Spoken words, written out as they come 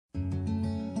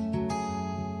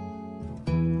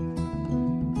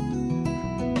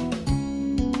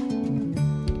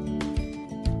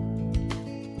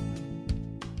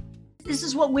this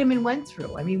is what women went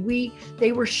through. I mean,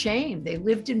 they were shamed. They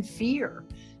lived in fear.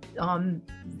 And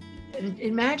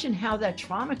imagine how that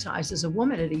traumatizes a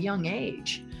woman at a young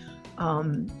age.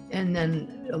 And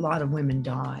then a lot of women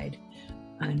died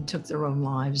and took their own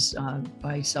lives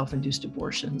by self-induced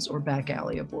abortions or back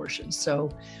alley abortions.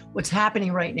 So what's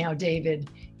happening right now, David,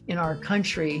 in our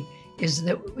country is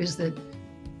that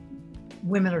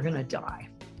women are going to die.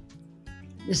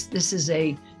 This is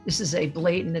a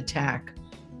blatant attack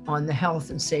on the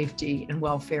health and safety and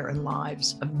welfare and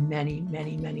lives of many,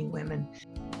 many, many women.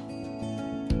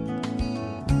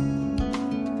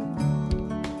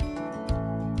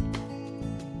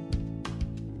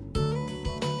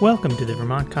 Welcome to the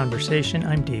Vermont Conversation.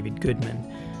 I'm David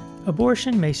Goodman.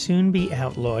 Abortion may soon be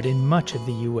outlawed in much of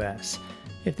the U.S.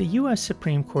 If the U.S.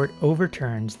 Supreme Court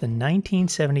overturns the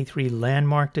 1973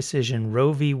 landmark decision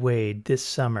Roe v. Wade this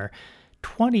summer,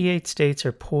 28 states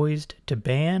are poised to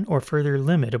ban or further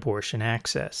limit abortion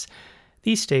access.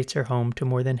 These states are home to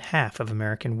more than half of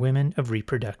American women of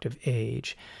reproductive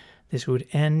age. This would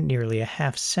end nearly a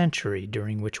half-century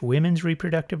during which women's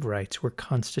reproductive rights were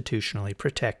constitutionally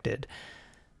protected.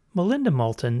 Melinda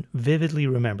Moulton vividly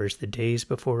remembers the days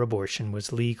before abortion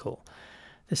was legal.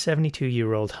 The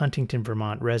 72-year-old Huntington,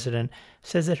 Vermont resident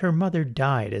says that her mother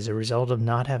died as a result of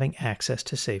not having access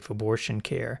to safe abortion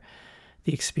care.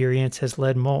 The experience has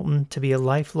led Moulton to be a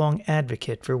lifelong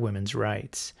advocate for women's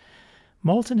rights.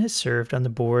 Moulton has served on the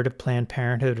board of Planned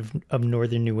Parenthood of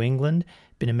Northern New England,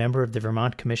 been a member of the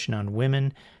Vermont Commission on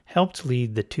Women, helped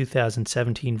lead the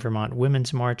 2017 Vermont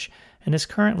Women's March, and is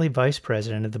currently vice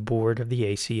president of the board of the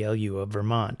ACLU of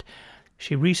Vermont.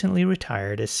 She recently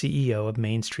retired as CEO of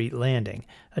Main Street Landing,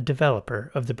 a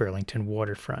developer of the Burlington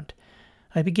waterfront.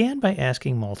 I began by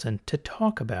asking Moulton to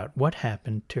talk about what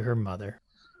happened to her mother.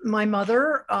 My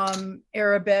mother,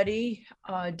 Betty,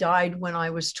 died when I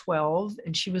was 12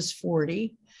 and she was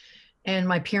 40. And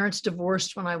my parents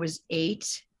divorced when I was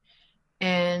 8.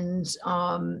 And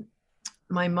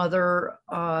my mother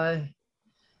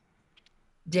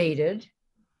dated,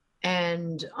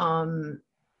 and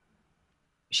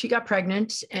she got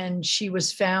pregnant, and she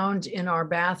was found in our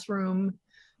bathroom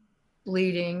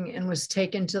bleeding and was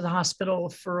taken to the hospital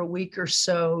for a week or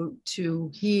so to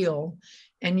heal.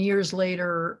 And years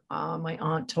later, my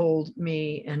aunt told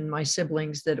me and my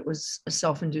siblings that it was a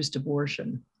self-induced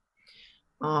abortion.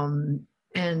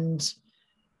 And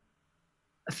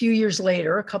a few years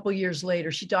later, a couple years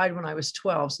later, she died when I was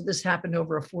 12. So this happened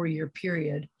over a 4-year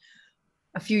period.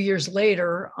 A few years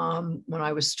later, when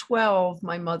I was 12,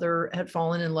 my mother had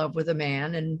fallen in love with a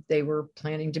man and they were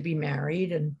planning to be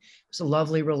married, and it was a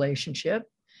lovely relationship.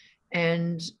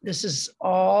 And this is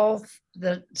all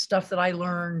the stuff that I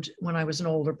learned when I was an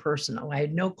older person. I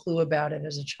had no clue about it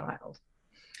as a child.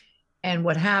 And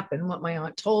what happened, what my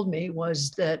aunt told me,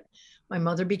 was that my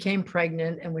mother became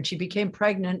pregnant. And when she became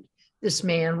pregnant, this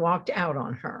man walked out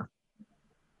on her.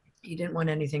 He didn't want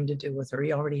anything to do with her.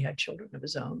 He already had children of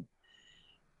his own.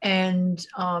 And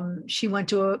she went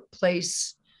to a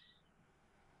place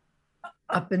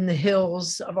up in the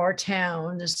hills of our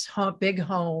town, this big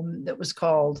home that was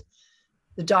called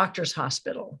the Doctor's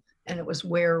Hospital. And it was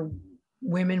where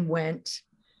women went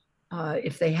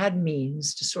if they had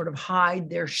means to sort of hide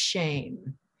their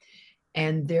shame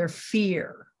and their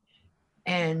fear.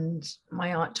 And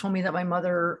my aunt told me that my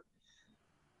mother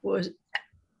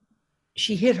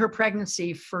she hid her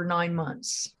pregnancy for 9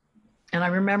 months. And I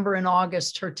remember in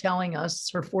August, her telling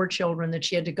us, her 4 children, that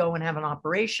she had to go and have an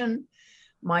operation.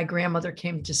 My grandmother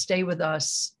came to stay with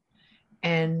us.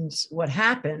 And what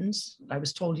happened, I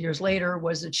was told years later,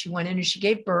 was that she went in and she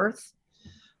gave birth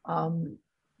to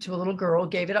a little girl,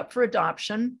 gave it up for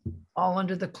adoption, all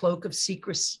under the cloak of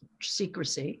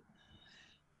secrecy.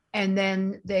 And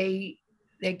then they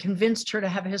convinced her to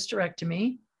have a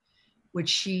hysterectomy,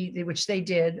 which they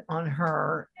did on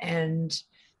her. And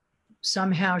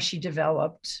somehow she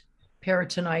developed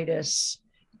peritonitis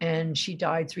and she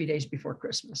died 3 days before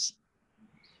Christmas.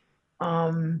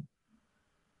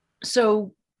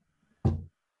 So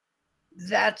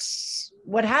that's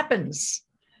what happens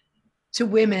to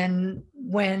women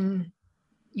when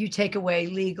you take away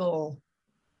legal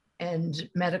and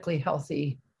medically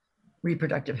healthy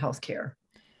reproductive health care.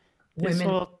 This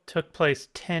all took place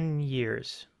 10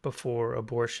 years before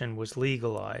abortion was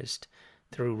legalized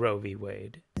through Roe v.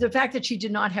 Wade. The fact that she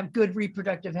did not have good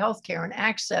reproductive health care and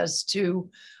access to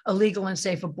a legal and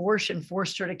safe abortion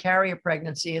forced her to carry a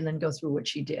pregnancy and then go through what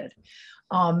she did.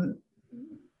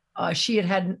 She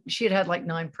had like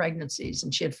 9 pregnancies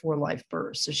and she had 4 live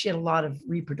births. So she had a lot of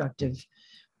reproductive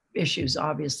issues,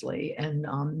 obviously. And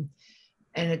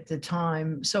at the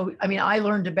time, so, I mean, I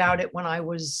learned about it when I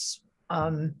was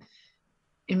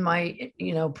in my,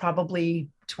 probably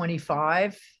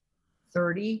 25,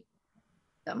 30,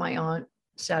 that my aunt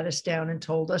sat us down and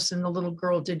told us. And the little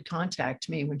girl did contact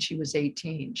me when she was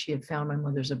 18. She had found my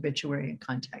mother's obituary and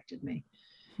contacted me.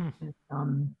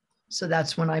 And, so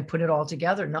that's when I put it all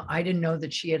together. No, I didn't know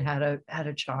that she had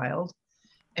a child,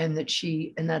 and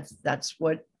that's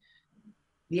what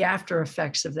the after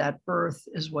effects of that birth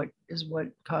is what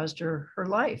caused her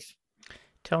life.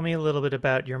 Tell me a little bit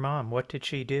about your mom. What did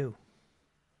she do?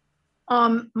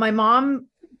 My mom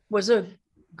was a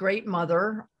great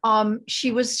mother.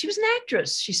 She was an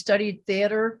actress. She studied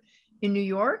theater in New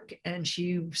York, and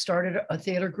she started a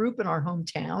theater group in our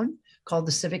hometown called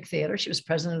the Civic Theater. She was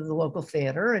president of the local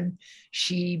theater, and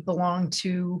she belonged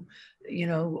to,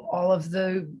 all of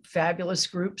the fabulous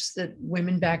groups that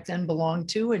women back then belonged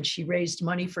to. And she raised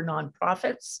money for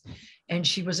nonprofits, and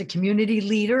she was a community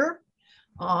leader.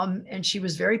 And she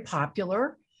was very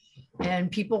popular. And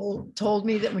people told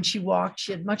me that when she walked,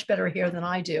 she had much better hair than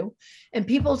I do. And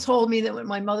people told me that when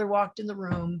my mother walked in the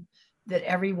room, that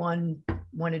everyone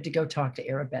wanted to go talk to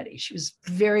Era Betty. She was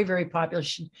very, very popular.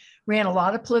 She ran a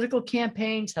lot of political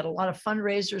campaigns, had a lot of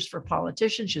fundraisers for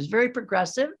politicians. She was very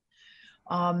progressive.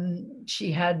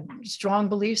 She had strong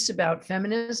beliefs about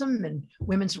feminism and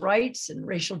women's rights and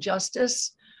racial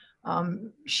justice.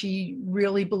 She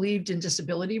really believed in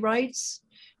disability rights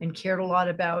and cared a lot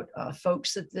about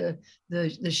folks at the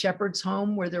Shepherd's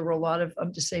Home, where there were a lot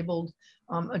of disabled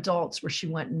adults, where she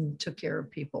went and took care of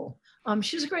people.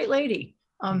 She was a great lady,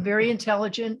 very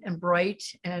intelligent and bright.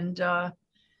 And I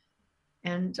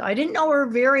didn't know her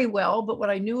very well, but what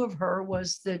I knew of her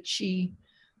was that she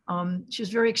was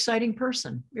a very exciting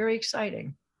person, very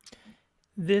exciting.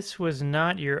 This was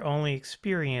not your only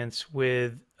experience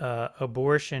with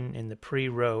abortion in the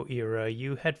pre-Roe era.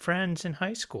 You had friends in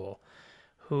high school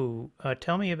who,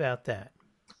 tell me about that.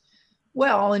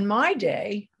 Well, in my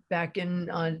day, back in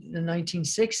the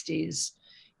 1960s,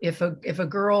 if a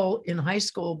girl in high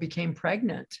school became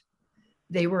pregnant,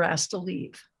 they were asked to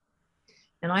leave.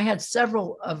 And I had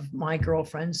several of my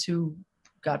girlfriends who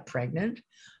got pregnant.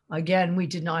 Again, we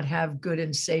did not have good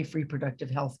and safe reproductive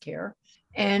health care.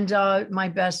 And one of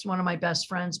my best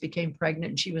friends became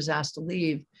pregnant, and she was asked to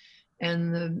leave.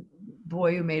 And the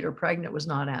boy who made her pregnant was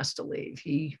not asked to leave.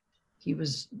 He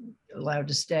was allowed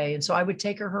to stay. And so I would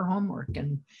take her homework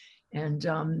and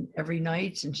every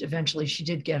night, and eventually she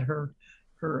did get her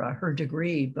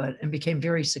degree, and became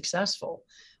very successful.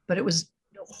 But it was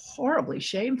horribly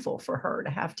shameful for her to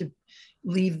have to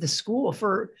leave the school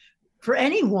for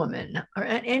any woman or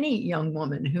any young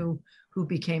woman who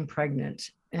became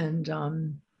pregnant. And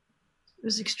it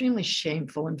was extremely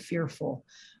shameful and fearful.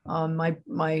 My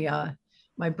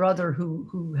brother,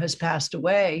 who has passed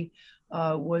away,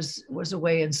 was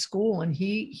away in school, and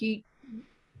he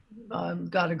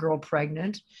got a girl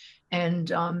pregnant,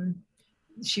 and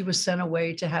she was sent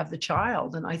away to have the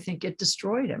child. And I think it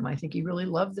destroyed him. I think he really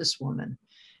loved this woman.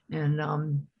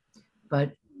 And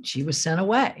but she was sent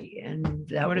away. And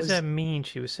what does that mean?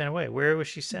 She was sent away? Where was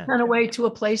she sent? Sent away to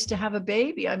a place to have a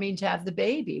baby. I mean, to have the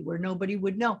baby where nobody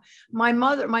would know. My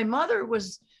mother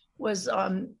was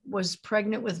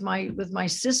pregnant with my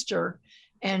sister,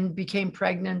 and became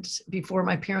pregnant before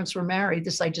my parents were married.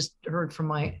 This I just heard from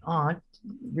my aunt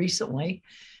recently.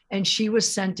 And she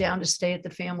was sent down to stay at the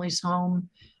family's home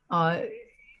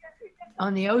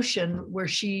on the ocean, where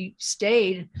she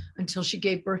stayed until she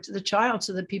gave birth to the child,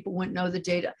 so that people wouldn't know the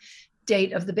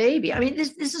date of the baby. I mean,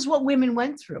 this is what women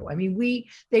went through. I mean,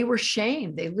 they were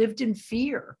shamed. They lived in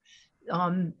fear.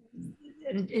 And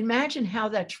imagine how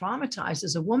that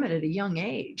traumatizes a woman at a young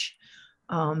age.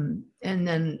 And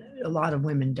then a lot of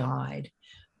women died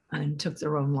and took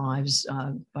their own lives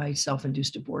by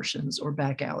self-induced abortions or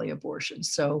back alley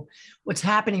abortions. So what's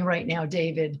happening right now,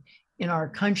 David, in our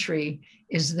country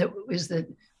is that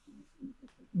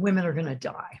women are going to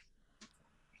die.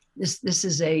 This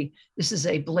is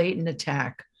a blatant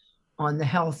attack on the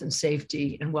health and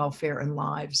safety and welfare and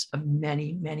lives of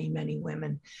many, many, many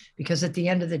women. Because at the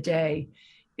end of the day,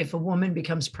 if a woman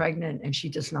becomes pregnant and she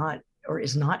does not, or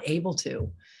is not able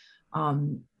to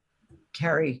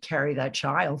carry that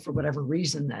child for whatever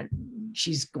reason, that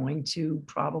she's going to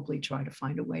probably try to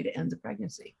find a way to end the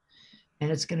pregnancy.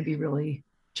 And it's going to be really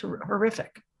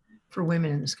horrific for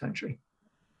women in this country.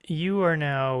 You are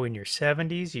now in your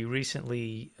 70s. You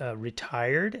recently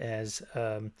retired as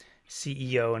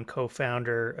CEO and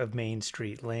co-founder of Main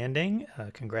Street Landing.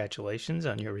 Congratulations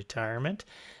on your retirement.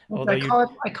 I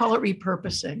call it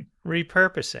repurposing.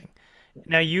 Repurposing.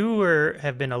 Now, you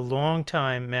have been a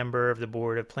long-time member of the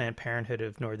board of Planned Parenthood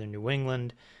of Northern New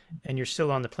England, and you're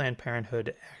still on the Planned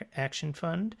Parenthood Action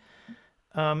Fund.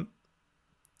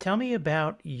 Tell me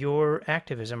about your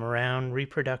activism around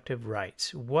reproductive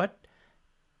rights. What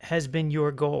has been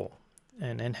your goal,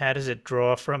 and how does it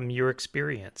draw from your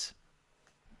experience?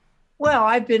 Well,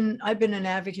 I've been an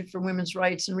advocate for women's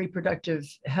rights and reproductive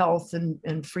health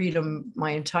and freedom my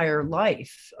entire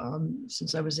life,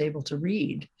 since I was able to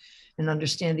read and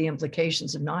understand the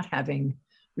implications of not having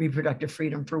reproductive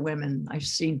freedom for women. I've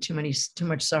seen too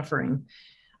much suffering.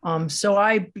 So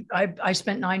I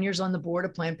spent 9 years on the board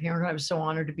of Planned Parenthood. I was so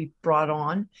honored to be brought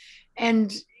on,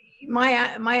 and my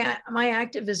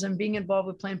activism, being involved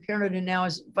with Planned Parenthood and now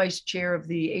as vice chair of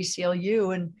the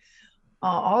ACLU, and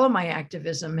all of my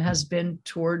activism has been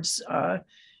towards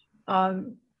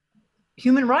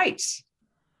human rights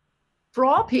for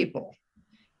all people.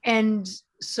 And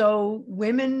so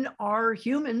women are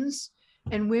humans,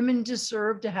 and women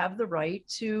deserve to have the right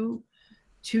to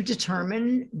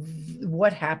determine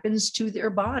what happens to their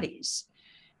bodies.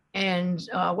 And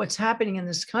what's happening in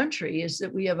this country is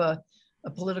that we have a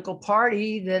political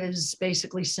party that is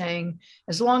basically saying,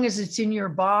 as long as it's in your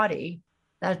body,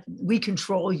 that we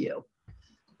control you.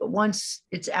 But once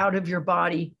it's out of your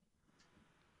body,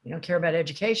 you don't care about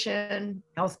education,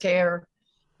 healthcare,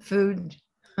 food,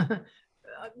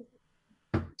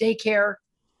 daycare.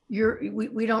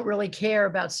 We don't really care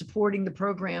about supporting the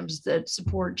programs that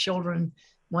support children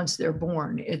once they're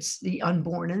born. It's the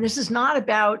unborn. And this is not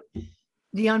about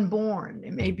the unborn.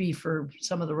 It may be for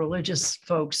some of the religious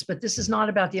folks, but this is not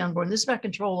about the unborn. This is about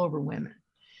control over women.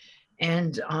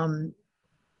 And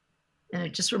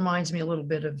it just reminds me a little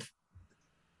bit of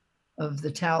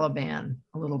the Taliban,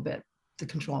 a little bit, the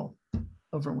control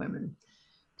over women.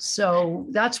 So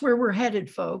that's where we're headed,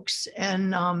 folks.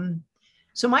 And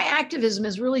so my activism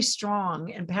is really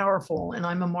strong and powerful. And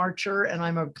I'm a marcher, and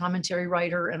I'm a commentary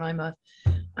writer, and I'm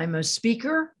a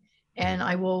speaker. And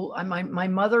my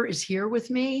mother is here with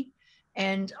me.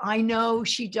 And I know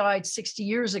she died 60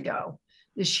 years ago.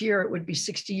 This year, it would be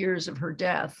 60 years of her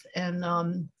death. And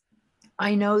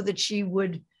I know that she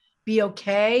would be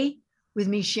okay with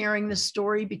me sharing this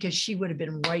story, because she would have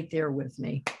been right there with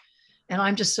me. And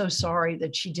I'm just so sorry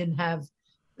that she didn't have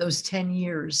those 10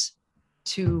 years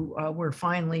to where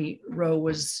finally Roe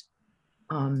was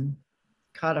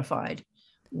codified,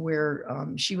 where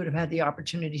she would have had the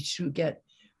opportunity to get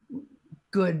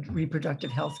good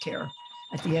reproductive health care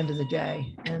at the end of the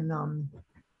day. And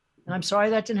I'm sorry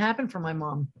that didn't happen for my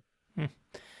mom.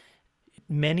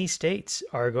 Many states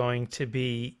are going to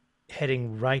be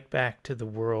heading right back to the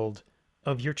world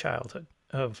of your childhood,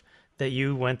 of that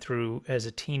you went through as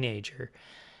a teenager.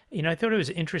 You know, I thought it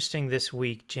was interesting this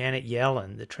week, Janet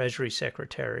Yellen, the Treasury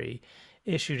Secretary,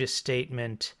 issued a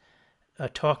statement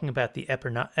talking about the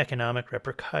economic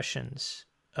repercussions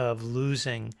of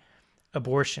losing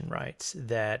abortion rights,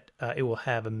 that it will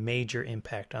have a major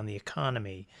impact on the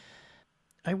economy.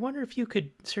 I wonder if you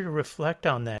could sort of reflect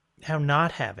on that, how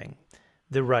not having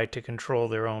the right to control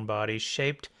their own bodies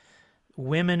shaped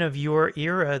women of your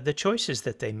era, the choices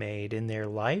that they made in their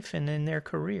life and in their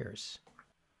careers.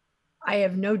 I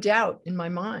have no doubt in my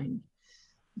mind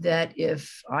that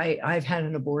if I've had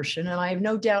an abortion, and I have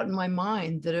no doubt in my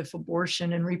mind that if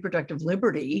abortion and reproductive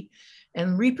liberty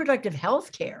and reproductive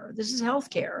health care, this is health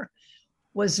care,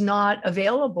 was not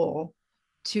available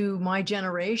to my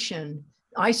generation,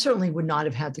 I certainly would not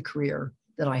have had the career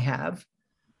that I have.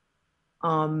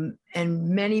 And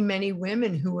many, many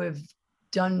women who have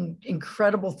done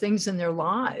incredible things in their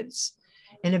lives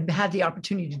and have had the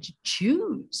opportunity to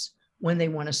choose when they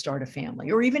want to start a family,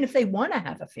 or even if they want to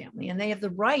have a family and they have the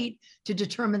right to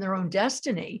determine their own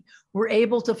destiny, were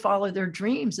able to follow their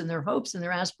dreams and their hopes and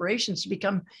their aspirations to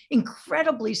become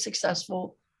incredibly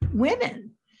successful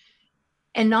women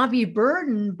and not be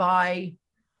burdened by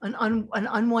an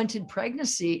unwanted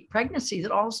pregnancy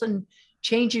that all of a sudden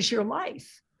changes your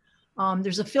life.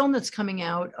 There's a film that's coming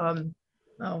out.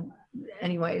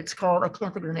 Anyway, it's called, I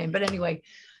can't think of the name, but anyway,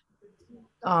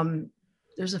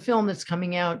 there's a film that's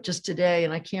coming out just today,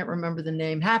 and I can't remember the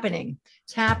name.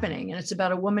 It's Happening, and it's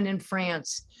about a woman in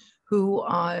France who went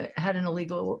out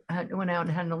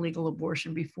and had an illegal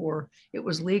abortion before it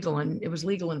was legal, and it was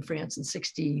legal in France in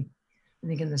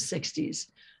in the 60s.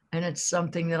 And it's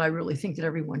something that I really think that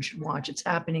everyone should watch. It's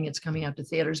happening. It's coming out to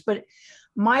theaters. But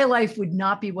my life would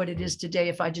not be what it is today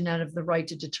if I did not have the right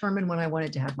to determine when I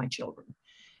wanted to have my children.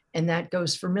 And that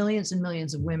goes for millions and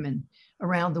millions of women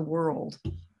around the world.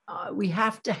 We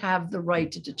have to have the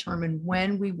right to determine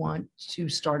when we want to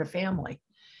start a family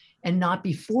and not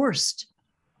be forced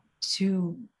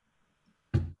to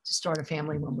start a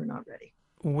family when we're not ready.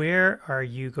 Where are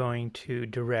you going to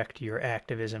direct your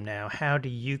activism now? How do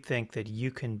you think that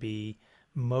you can be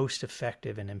most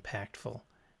effective and impactful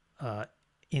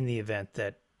in the event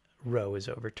that Roe is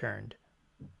overturned?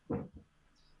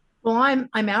 Well,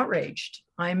 I'm outraged.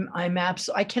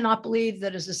 I cannot believe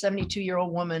that as a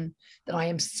 72-year-old woman that I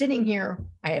am sitting here.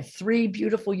 I have 3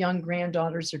 beautiful young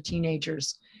granddaughters or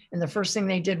teenagers. And the first thing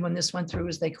they did when this went through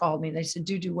is they called me. They said,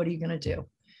 Dudu, what are you going to do?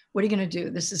 What are you going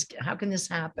to do? How can this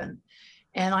happen?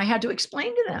 And I had to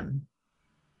explain to them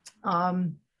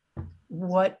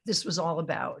what this was all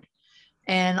about.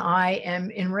 And I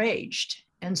am enraged.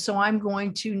 And so I'm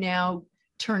going to now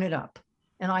turn it up.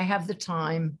 And I have the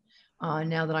time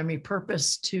now that I'm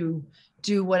repurposed to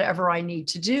do whatever I need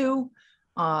to do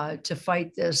to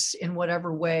fight this in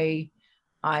whatever way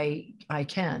I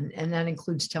can. And that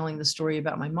includes telling the story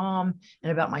about my mom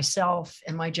and about myself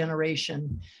and my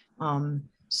generation.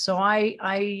 So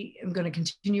I am going to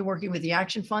continue working with the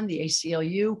Action Fund, the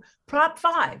ACLU. Prop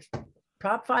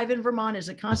 5 in Vermont is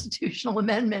a constitutional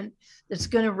amendment that's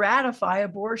going to ratify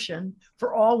abortion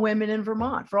for all women in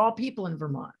Vermont, for all people in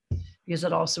Vermont, because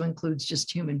it also includes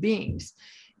just human beings.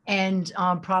 And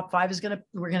Prop 5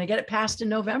 we're going to get it passed in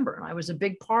November. And I was a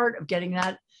big part of getting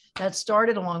that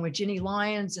started, along with Ginny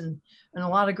Lyons and a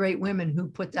lot of great women who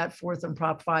put that forth on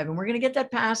Prop 5. And we're going to get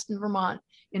that passed in Vermont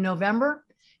in November.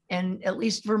 And at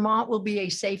least Vermont will be a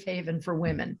safe haven for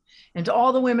women. And to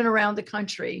all the women around the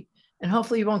country, and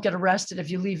hopefully you won't get arrested if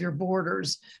you leave your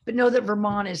borders, but know that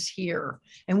Vermont is here,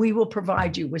 and we will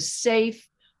provide you with safe,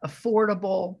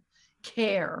 affordable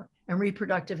care and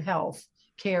reproductive health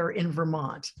care in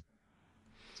Vermont.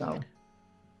 So,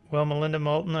 well, Melinda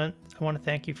Moulton, I want to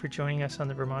thank you for joining us on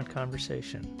the Vermont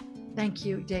Conversation. Thank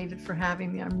you, David, for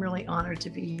having me. I'm really honored to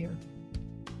be here.